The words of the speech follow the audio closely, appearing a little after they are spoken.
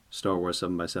Star Wars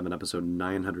 7 by 7 episode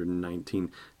 919.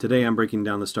 Today I'm breaking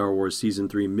down the Star Wars Season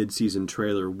 3 mid-season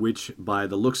trailer, which, by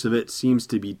the looks of it, seems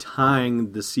to be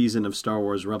tying the season of Star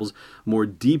Wars Rebels more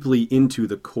deeply into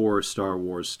the core Star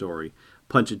Wars story.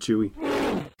 Punch it, Chewie.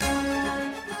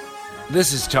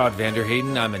 This is Todd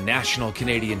Vanderhayden. I'm a national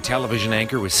Canadian television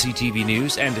anchor with CTV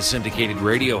News and a syndicated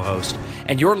radio host.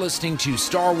 And you're listening to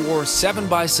Star Wars 7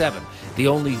 by 7, the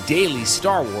only daily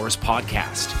Star Wars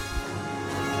podcast.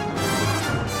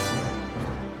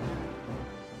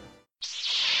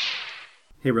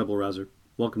 Hey Rebel Rouser,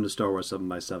 welcome to Star Wars 7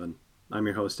 by 7. I'm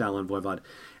your host, Alan Voivod,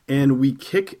 and we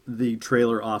kick the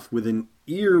trailer off with an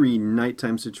eerie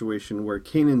nighttime situation where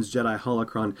Kanan's Jedi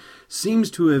holocron seems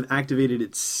to have activated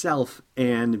itself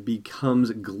and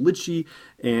becomes glitchy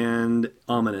and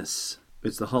ominous.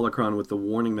 It's the holocron with the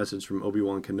warning message from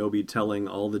Obi-Wan Kenobi telling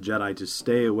all the Jedi to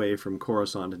stay away from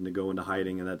Coruscant and to go into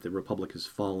hiding and that the Republic has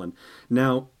fallen.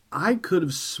 Now, I could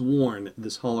have sworn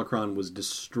this holocron was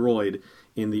destroyed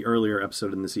in the earlier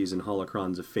episode in the season,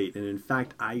 Holocrons of Fate. And in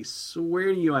fact, I swear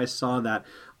to you, I saw that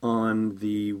on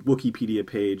the Wikipedia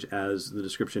page as the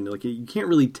description. Like, you can't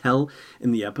really tell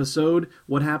in the episode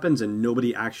what happens, and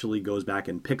nobody actually goes back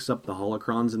and picks up the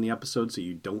holocrons in the episode, so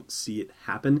you don't see it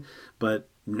happen. But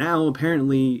now,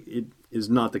 apparently, it is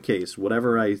not the case.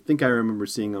 Whatever I think I remember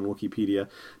seeing on Wikipedia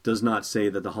does not say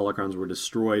that the holocrons were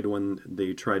destroyed when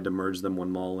they tried to merge them,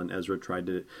 when Maul and Ezra tried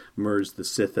to merge the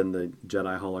Sith and the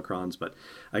Jedi holocrons, but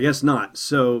I guess not.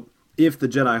 So if the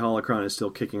Jedi holocron is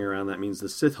still kicking around, that means the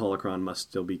Sith holocron must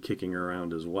still be kicking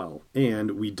around as well.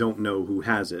 And we don't know who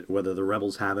has it, whether the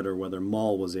Rebels have it or whether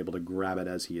Maul was able to grab it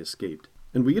as he escaped.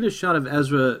 And we get a shot of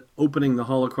Ezra opening the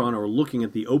holocron or looking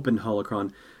at the opened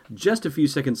holocron just a few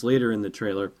seconds later in the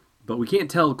trailer, but we can't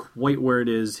tell quite where it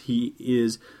is. He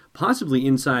is possibly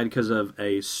inside because of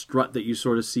a strut that you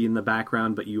sort of see in the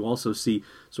background, but you also see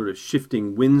sort of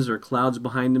shifting winds or clouds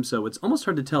behind him, so it's almost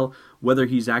hard to tell whether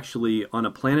he's actually on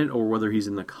a planet or whether he's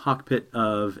in the cockpit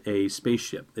of a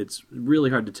spaceship. It's really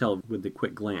hard to tell with the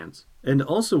quick glance. And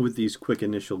also with these quick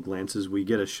initial glances, we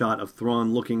get a shot of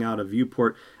Thrawn looking out a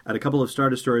viewport at a couple of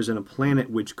Star Destroyers and a planet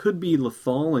which could be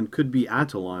Lothal and could be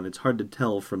Atollon. It's hard to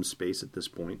tell from space at this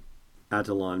point.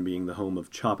 Atollon being the home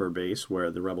of Chopper Base, where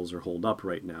the Rebels are holed up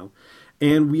right now.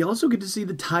 And we also get to see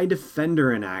the TIE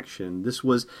Defender in action. This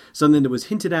was something that was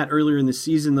hinted at earlier in the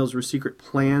season. Those were secret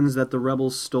plans that the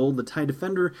Rebels stole. The TIE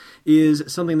Defender is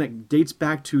something that dates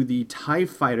back to the TIE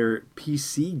Fighter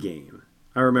PC game.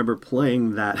 I remember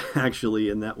playing that, actually,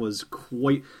 and that was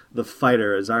quite the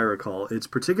fighter, as I recall. It's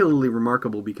particularly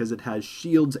remarkable because it has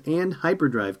shields and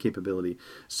hyperdrive capability.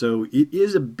 So it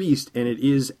is a beast, and it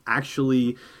is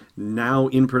actually now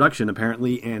in production,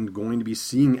 apparently, and going to be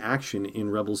seeing action in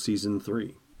Rebels Season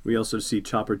 3. We also see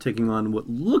Chopper taking on what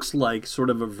looks like sort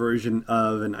of a version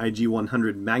of an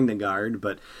IG-100 Magna Guard,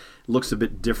 but looks a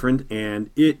bit different, and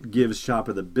it gives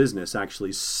Chopper the business,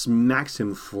 actually smacks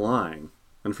him flying.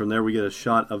 And from there we get a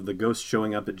shot of the Ghost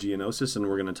showing up at Geonosis, and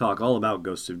we're going to talk all about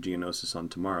Ghosts of Geonosis on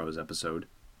tomorrow's episode.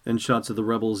 And shots of the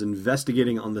Rebels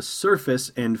investigating on the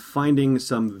surface and finding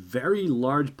some very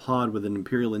large pod with an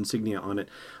Imperial insignia on it,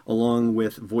 along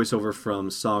with voiceover from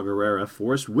Saw Gerrera.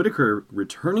 Forrest Whitaker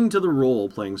returning to the role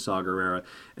playing Saw Gerrera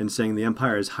and saying the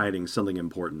Empire is hiding something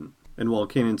important. And while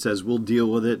Kanan says, we'll deal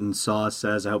with it, and Saw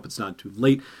says, I hope it's not too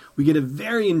late, we get a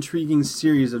very intriguing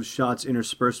series of shots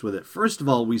interspersed with it. First of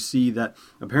all, we see that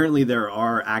apparently there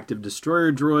are active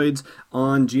destroyer droids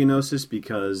on Geonosis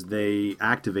because they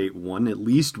activate one, at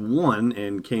least one,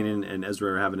 and Kanan and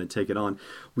Ezra are having to take it on.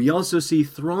 We also see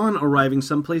Thrawn arriving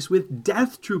someplace with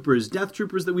Death Troopers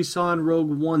that we saw in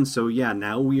Rogue One. So yeah,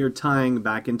 now we are tying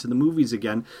back into the movies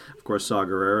again. Of course, Saw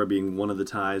Gerrera being one of the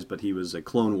ties, but he was a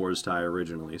Clone Wars tie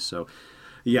originally, so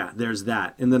yeah, there's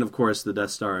that. And then, of course, the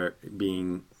Death Star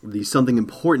being the something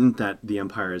important that the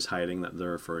Empire is hiding that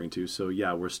they're referring to. So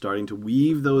yeah, we're starting to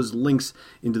weave those links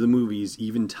into the movies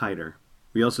even tighter.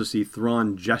 We also see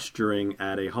Thrawn gesturing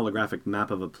at a holographic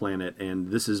map of a planet, and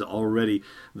this is already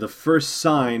the first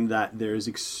sign that there's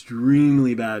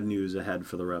extremely bad news ahead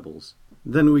for the Rebels.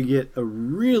 Then we get a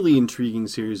really intriguing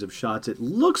series of shots. It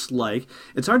looks like,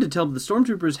 it's hard to tell, but the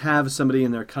Stormtroopers have somebody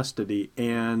in their custody,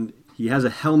 and he has a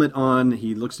helmet on.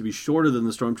 He looks to be shorter than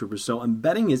the Stormtroopers, so I'm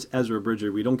betting it's Ezra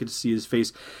Bridger. We don't get to see his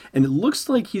face, and it looks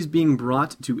like he's being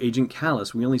brought to Agent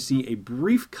Kallus. We only see a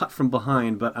brief cut from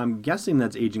behind, but I'm guessing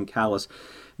that's Agent Kallus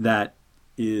that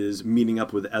is meeting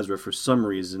up with Ezra for some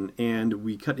reason, and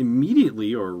we cut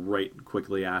immediately, or right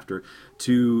quickly after,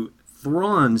 to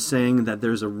Thrawn saying that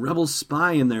there's a rebel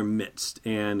spy in their midst.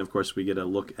 And, of course, we get a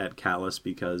look at Kallus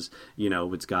because, you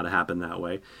know, it's got to happen that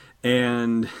way.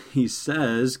 And he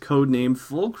says, codename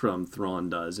Fulcrum, Thrawn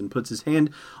does, and puts his hand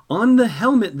on the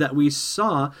helmet that we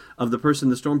saw of the person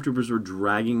the stormtroopers were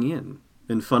dragging in.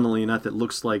 And funnily enough, it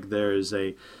looks like there's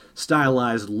a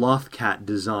stylized Lothcat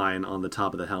design on the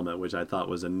top of the helmet, which I thought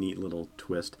was a neat little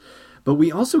twist. But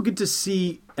we also get to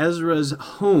see Ezra's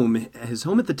home, his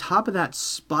home at the top of that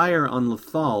spire on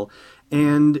Lothal,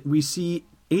 and we see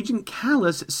Agent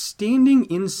Kallus standing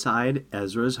inside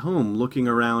Ezra's home, looking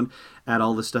around at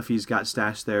all the stuff he's got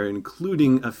stashed there,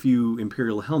 including a few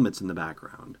Imperial helmets in the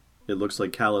background. It looks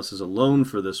like Kallus is alone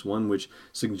for this one, which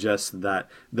suggests that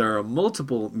there are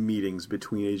multiple meetings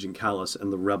between Agent Kallus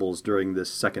and the Rebels during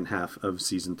this second half of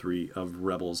Season 3 of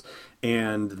Rebels,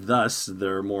 and thus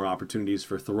there are more opportunities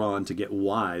for Thrawn to get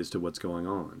wise to what's going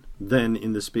on. Then,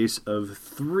 in the space of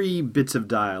 3 bits of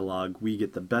dialogue, we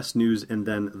get the best news and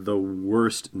then the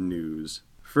worst news.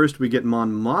 First, we get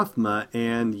Mon Mothma,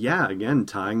 and yeah, again,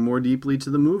 tying more deeply to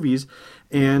the movies,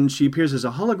 and she appears as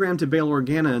a hologram to Bail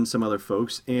Organa and some other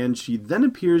folks, and she then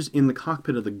appears in the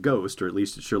cockpit of the Ghost, or at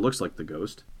least it sure looks like the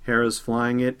Ghost. Hera's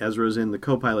flying it, Ezra's in the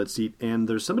co-pilot seat, and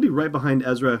there's somebody right behind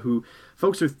Ezra who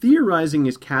folks are theorizing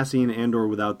is Cassian Andor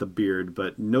without the beard,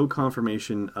 but no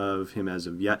confirmation of him as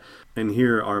of yet. And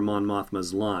here are Mon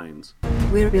Mothma's lines.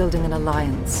 We're building an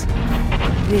alliance.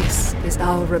 This is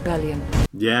our rebellion.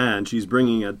 Yeah, and she's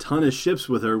bringing a ton of ships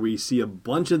with her. We see a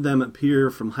bunch of them appear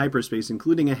from hyperspace,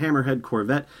 including a Hammerhead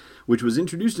Corvette, which was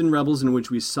introduced in Rebels and which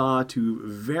we saw to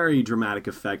very dramatic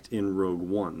effect in Rogue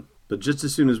One. But just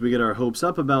as soon as we get our hopes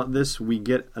up about this, we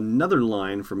get another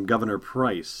line from Governor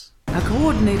Pryce. A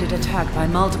coordinated attack by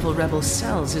multiple rebel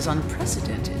cells is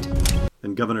unprecedented.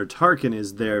 And Governor Tarkin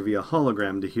is there via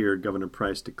hologram to hear Governor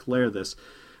Pryce declare this.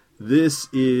 This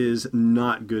is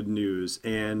not good news,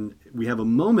 and we have a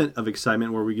moment of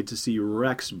excitement where we get to see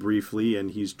Rex briefly, and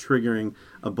he's triggering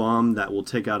a bomb that will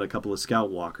take out a couple of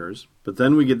scout walkers. But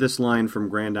then we get this line from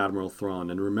Grand Admiral Thrawn,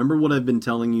 and remember what I've been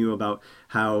telling you about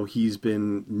how he's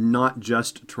been not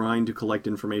just trying to collect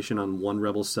information on one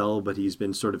rebel cell, but he's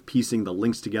been sort of piecing the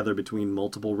links together between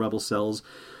multiple rebel cells.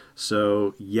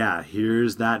 So, yeah,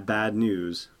 here's that bad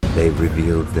news. They've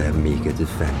revealed their meager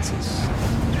defenses.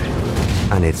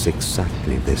 And it's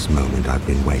exactly this moment I've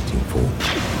been waiting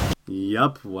for.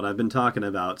 Yup, what I've been talking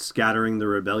about. Scattering the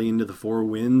rebellion to the four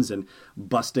winds and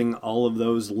busting all of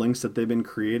those links that they've been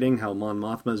creating. How Mon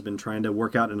Mothma has been trying to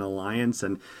work out an alliance.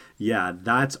 And yeah,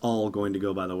 that's all going to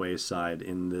go by the wayside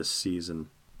in this season.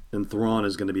 And Thrawn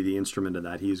is going to be the instrument of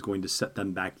that. He's going to set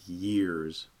them back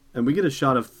years. And we get a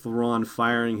shot of Thrawn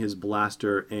firing his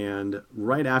blaster, and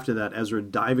right after that, Ezra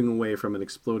diving away from an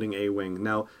exploding A-Wing.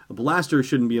 Now, a blaster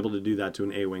shouldn't be able to do that to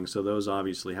an A-Wing, so those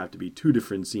obviously have to be two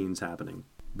different scenes happening.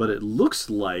 But it looks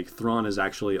like Thrawn is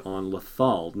actually on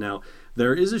Lothal. Now,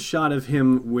 there is a shot of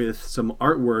him with some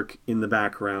artwork in the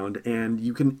background, and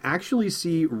you can actually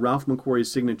see Ralph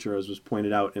McQuarrie's signature, as was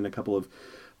pointed out in a couple of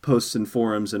posts and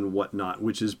forums and whatnot,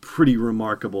 which is pretty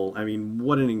remarkable. I mean,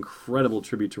 what an incredible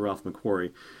tribute to Ralph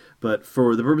McQuarrie. But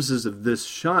for the purposes of this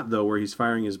shot, though, where he's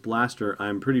firing his blaster,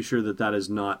 I'm pretty sure that that is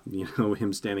not,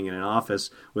 him standing in an office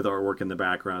with artwork in the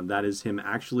background. That is him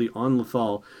actually on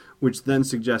Lothal, which then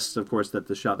suggests, of course, that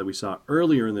the shot that we saw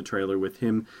earlier in the trailer with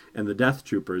him and the Death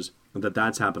Troopers,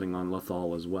 that's happening on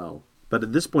Lothal as well. But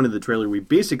at this point in the trailer, we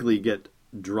basically get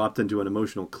dropped into an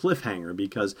emotional cliffhanger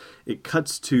because it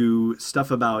cuts to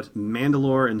stuff about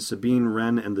Mandalore and Sabine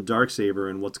Wren and the Darksaber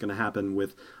and what's going to happen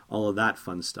with all of that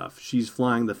fun stuff. She's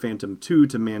flying the Phantom II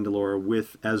to Mandalore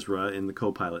with Ezra in the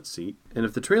co-pilot seat. And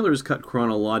if the trailer is cut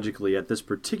chronologically at this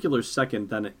particular second,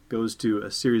 then it goes to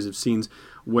a series of scenes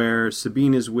where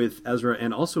Sabine is with Ezra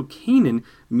and also Kanan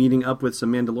meeting up with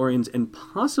some Mandalorians and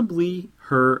possibly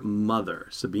her mother,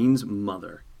 Sabine's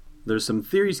mother. There's some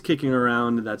theories kicking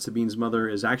around that Sabine's mother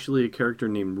is actually a character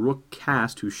named Rook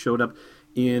Kast who showed up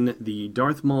in the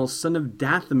Darth Maul Son of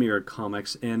Dathomir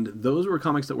comics, and those were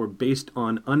comics that were based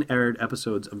on unaired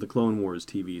episodes of the Clone Wars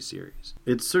TV series.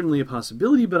 It's certainly a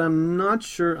possibility, but I'm not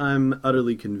sure I'm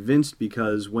utterly convinced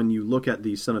because when you look at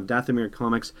the Son of Dathomir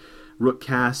comics, Rook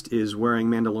Kast is wearing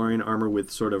Mandalorian armor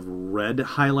with sort of red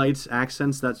highlights,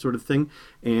 accents, that sort of thing.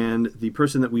 And the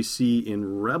person that we see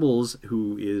in Rebels,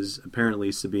 who is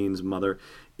apparently Sabine's mother,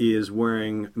 is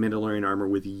wearing Mandalorian armor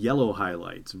with yellow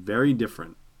highlights. Very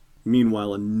different.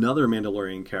 Meanwhile, another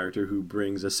Mandalorian character who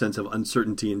brings a sense of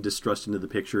uncertainty and distrust into the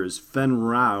picture is Fenn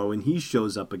Rau, and he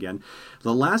shows up again.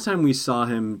 The last time we saw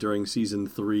him during Season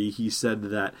 3, he said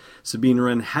that Sabine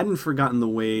Wren hadn't forgotten the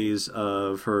ways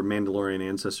of her Mandalorian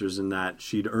ancestors and that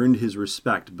she'd earned his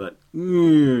respect, but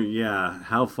yeah,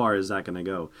 how far is that going to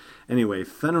go? Anyway,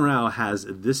 Fenn Rau has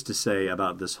this to say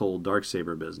about this whole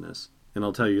Darksaber business. And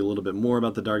I'll tell you a little bit more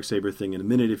about the Darksaber thing in a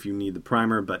minute if you need the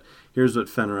primer, but here's what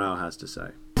Fenn Rau has to say.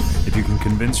 If you can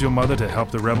convince your mother to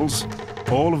help the rebels,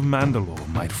 all of Mandalore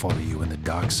might follow you in the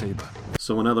Darksaber.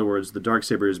 So in other words, the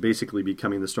Darksaber is basically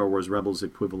becoming the Star Wars Rebels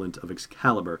equivalent of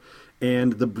Excalibur.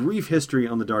 And the brief history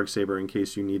on the Darksaber, in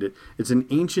case you need it, it's an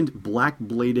ancient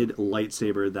black-bladed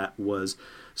lightsaber that was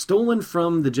stolen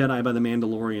from the Jedi by the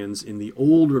Mandalorians in the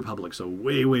Old Republic, so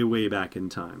way, way, way back in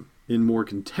time. In more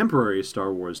contemporary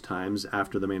Star Wars times,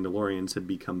 after the Mandalorians had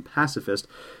become pacifist,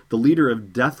 the leader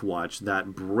of Death Watch,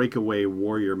 that breakaway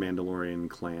warrior Mandalorian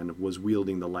clan, was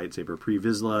wielding the lightsaber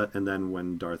pre-Vizsla, and then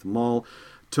when Darth Maul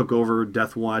took over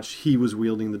Death Watch, he was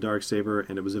wielding the Darksaber,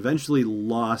 and it was eventually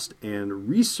lost and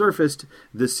resurfaced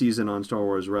this season on Star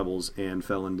Wars Rebels and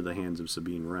fell into the hands of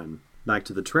Sabine Wren. Back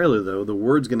to the trailer, though, the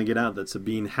word's going to get out that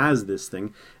Sabine has this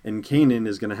thing, and Kanan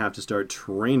is going to have to start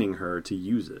training her to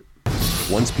use it.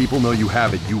 Once people know you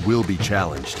have it, you will be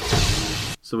challenged.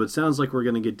 So it sounds like we're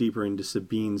going to get deeper into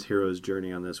Sabine's hero's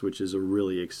journey on this, which is a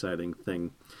really exciting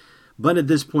thing. But at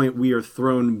this point, we are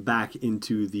thrown back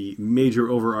into the major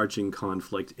overarching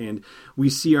conflict, and we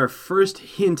see our first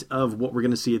hint of what we're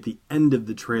going to see at the end of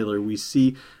the trailer. We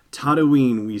see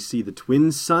Tatooine, we see the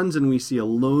twin suns, and we see a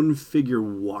lone figure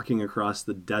walking across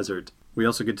the desert. We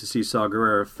also get to see Saw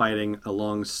Gerrera fighting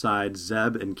alongside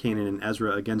Zeb and Kanan and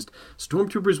Ezra against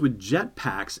stormtroopers with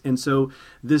jetpacks. And so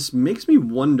this makes me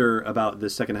wonder about the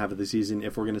second half of the season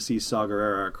if we're going to see Saw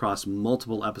Gerrera across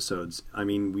multiple episodes. I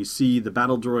mean, we see the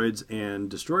battle droids and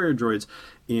destroyer droids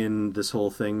in this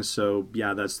whole thing. So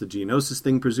yeah, that's the Geonosis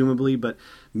thing presumably, but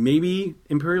maybe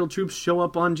Imperial troops show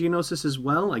up on Geonosis as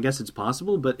well. I guess it's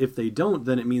possible, but if they don't,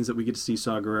 then it means that we get to see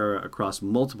Saw Gerrera across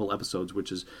multiple episodes, which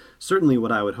is certainly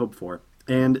what I would hope for.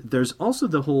 And there's also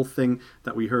the whole thing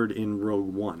that we heard in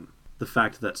Rogue One. The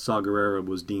fact that Saw Gerrera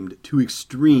was deemed too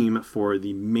extreme for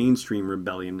the mainstream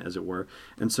rebellion, as it were.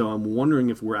 And so I'm wondering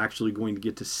if we're actually going to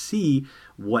get to see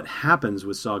what happens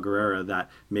with Saw Gerrera that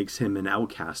makes him an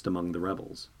outcast among the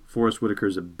rebels. Forrest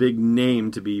Whitaker's a big name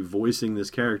to be voicing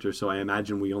this character, so I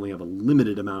imagine we only have a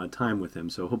limited amount of time with him,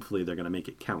 so hopefully they're going to make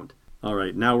it count.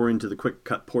 Alright, now we're into the quick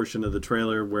cut portion of the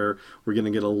trailer where we're going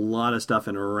to get a lot of stuff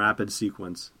in a rapid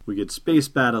sequence. We get space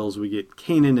battles, we get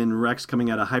Kanan and Rex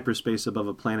coming out of hyperspace above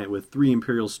a planet with 3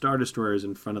 Imperial Star Destroyers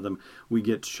in front of them. We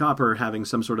get Chopper having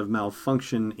some sort of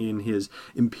malfunction in his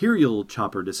Imperial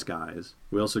Chopper disguise.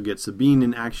 We also get Sabine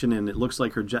in action, and it looks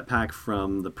like her jetpack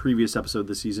from the previous episode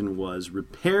this season was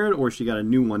repaired, or she got a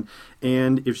new one.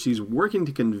 And if she's working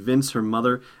to convince her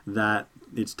mother that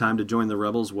it's time to join the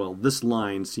rebels, well, this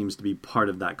line seems to be part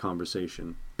of that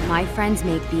conversation. My friends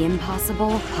make the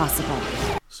impossible possible.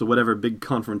 So whatever big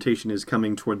confrontation is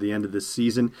coming toward the end of this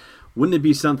season, wouldn't it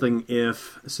be something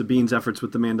if Sabine's efforts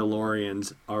with the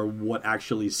Mandalorians are what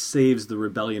actually saves the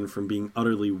rebellion from being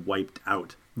utterly wiped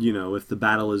out? You know, if the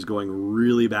battle is going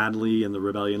really badly and the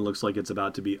rebellion looks like it's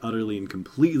about to be utterly and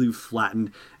completely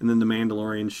flattened, and then the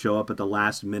Mandalorians show up at the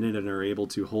last minute and are able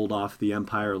to hold off the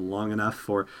Empire long enough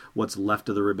for what's left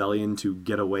of the rebellion to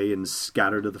get away and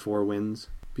scatter to the 4 winds.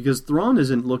 Because Thrawn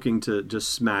isn't looking to just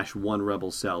smash one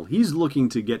rebel cell. He's looking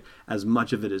to get as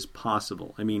much of it as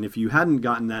possible. I mean, if you hadn't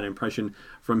gotten that impression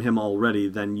from him already,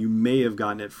 then you may have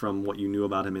gotten it from what you knew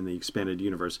about him in the expanded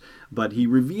universe. But he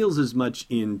reveals as much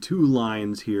in 2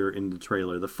 lines here in the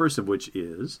trailer, the first of which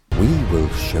is, We will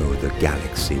show the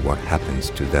galaxy what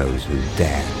happens to those who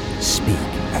dare speak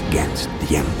against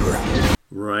the Emperor.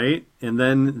 Right? And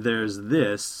then there's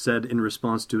this, said in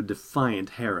response to a defiant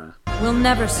Hera. We'll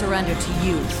never surrender to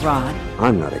you, Thrawn.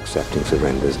 I'm not accepting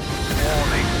surrenders.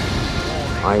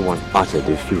 I want utter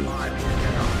defeat,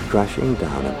 crashing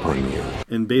down upon you.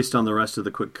 And based on the rest of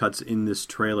the quick cuts in this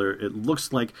trailer, it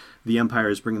looks like the Empire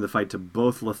is bringing the fight to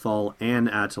both Lothal and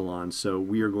Atollon, so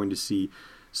we are going to see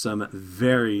some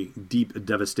very deep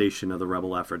devastation of the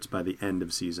Rebel efforts by the end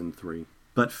of Season 3.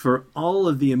 But for all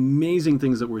of the amazing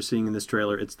things that we're seeing in this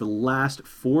trailer, it's the last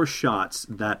 4 shots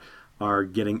that are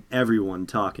getting everyone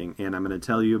talking, and I'm going to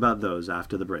tell you about those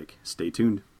after the break. Stay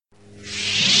tuned.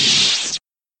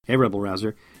 Hey, Rebel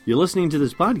Rouser. You're listening to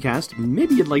this podcast.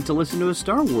 Maybe you'd like to listen to a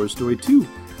Star Wars story, too.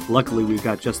 Luckily, we've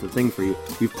got just the thing for you.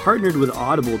 We've partnered with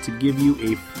Audible to give you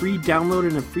a free download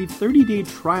and a free 30-day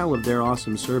trial of their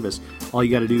awesome service. All you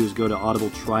got to do is go to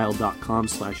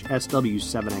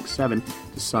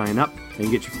audibletrial.com/SW7X7 to sign up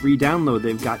and get your free download.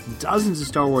 They've got dozens of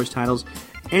Star Wars titles,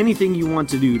 anything you want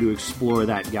to do to explore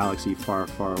that galaxy far,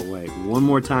 far away. One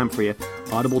more time for you,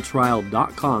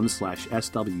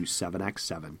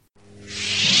 audibletrial.com/SW7X7.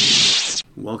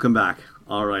 Welcome back.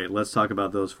 All right, let's talk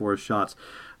about those 4 shots.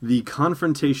 The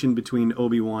confrontation between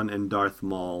Obi-Wan and Darth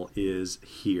Maul is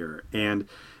here. And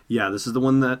yeah, this is the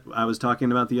one that I was talking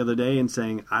about the other day and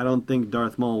saying, I don't think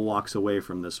Darth Maul walks away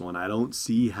from this one. I don't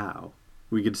see how.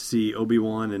 We get to see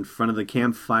Obi-Wan in front of the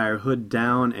campfire, hood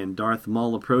down, and Darth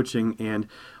Maul approaching, and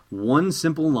one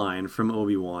simple line from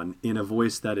Obi-Wan in a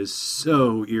voice that is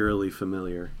so eerily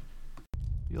familiar.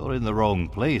 You're in the wrong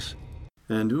place.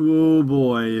 And oh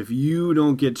boy, if you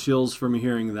don't get chills from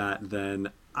hearing that,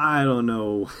 then I don't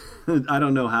know. I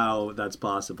don't know how that's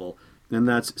possible. And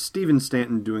that's Stephen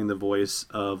Stanton doing the voice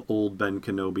of old Ben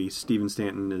Kenobi. Stephen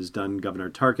Stanton has done Governor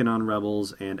Tarkin on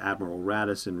Rebels and Admiral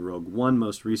Raddus in Rogue One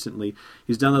most recently.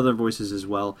 He's done other voices as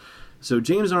well. So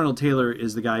James Arnold Taylor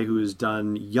is the guy who has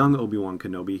done young Obi-Wan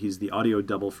Kenobi. He's the audio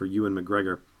double for Ewan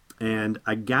McGregor. And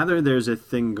I gather there's a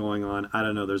thing going on. I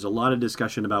don't know. There's a lot of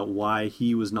discussion about why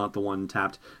he was not the one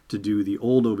tapped to do the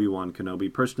old Obi-Wan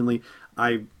Kenobi. Personally,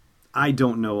 I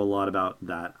don't know a lot about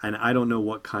that, and I don't know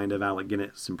what kind of Alec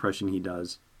Guinness impression he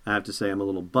does. I have to say I'm a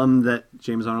little bummed that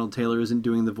James Arnold Taylor isn't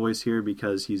doing the voice here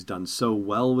because he's done so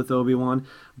well with Obi-Wan,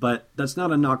 but that's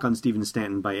not a knock on Stephen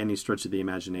Stanton by any stretch of the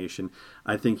imagination.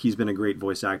 I think he's been a great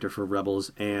voice actor for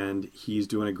Rebels, and he's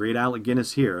doing a great Alec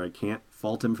Guinness here. I can't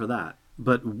fault him for that.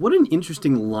 But what an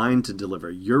interesting line to deliver.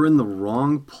 You're in the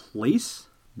wrong place?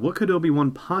 What could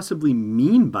Obi-Wan possibly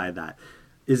mean by that?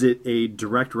 Is it a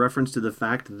direct reference to the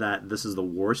fact that this is the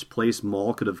worst place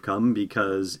Maul could have come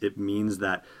because it means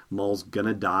that Maul's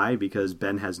gonna die because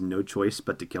Ben has no choice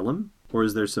but to kill him? Or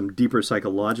is there some deeper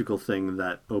psychological thing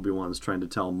that Obi-Wan's trying to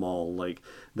tell Maul, like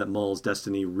that Maul's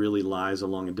destiny really lies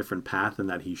along a different path and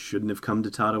that he shouldn't have come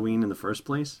to Tatooine in the first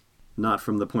place? Not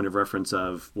from the point of reference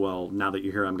of, well, now that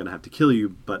you're here, I'm going to have to kill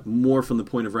you, but more from the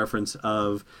point of reference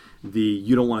of the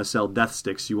you don't want to sell death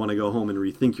sticks, you want to go home and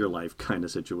rethink your life kind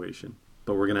of situation.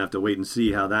 But we're going to have to wait and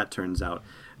see how that turns out.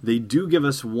 They do give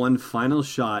us one final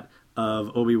shot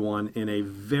of Obi-Wan in a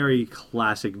very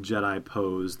classic Jedi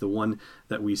pose, the one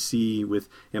that we see with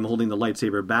him holding the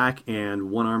lightsaber back and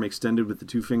one arm extended with the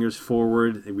 2 fingers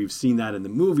forward. We've seen that in the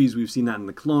movies, we've seen that in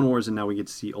the Clone Wars, and now we get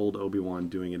to see old Obi-Wan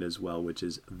doing it as well, which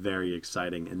is very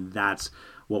exciting. And that's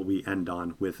what we end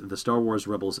on with the Star Wars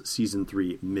Rebels Season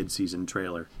 3 mid-season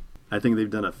trailer. I think they've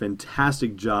done a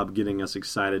fantastic job getting us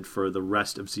excited for the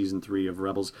rest of Season 3 of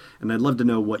Rebels, and I'd love to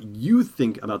know what you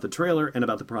think about the trailer and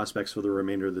about the prospects for the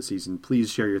remainder of the season. Please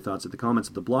share your thoughts at the comments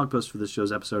of the blog post for this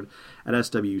show's episode at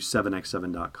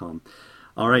sw7x7.com.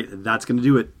 All right, that's going to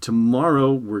do it.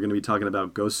 Tomorrow, we're going to be talking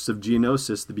about Ghosts of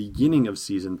Geonosis, the beginning of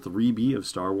Season 3B of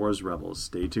Star Wars Rebels.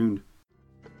 Stay tuned.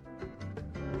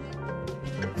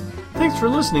 Thanks for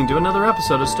listening to another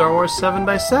episode of Star Wars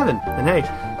 7x7. And hey,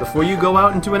 before you go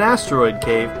out into an asteroid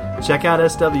cave, check out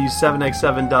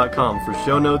sw7x7.com for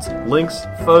show notes, links,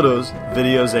 photos,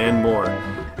 videos, and more.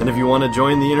 And if you want to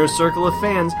join the inner circle of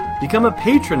fans, become a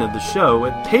patron of the show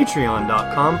at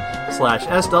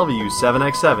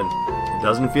patreon.com/sw7x7. It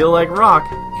doesn't feel like rock,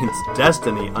 it's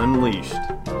Destiny Unleashed.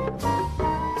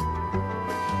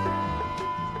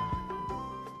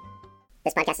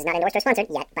 This podcast is not endorsed or sponsored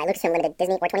yet by Lucasfilm Limited,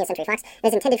 Disney, or 20th Century Fox, and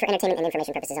is intended for entertainment and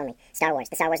information purposes only. Star Wars,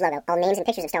 the Star Wars logo, all names and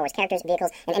pictures of Star Wars characters,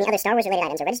 vehicles, and any other Star Wars-related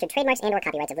items are registered trademarks and/or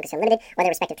copyrights of Lucasfilm Limited, or their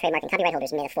respective trademark and copyright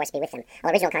holders. May the force be with them. All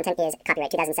original content is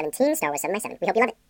copyright 2017, Star Wars 7x7. We hope you love it.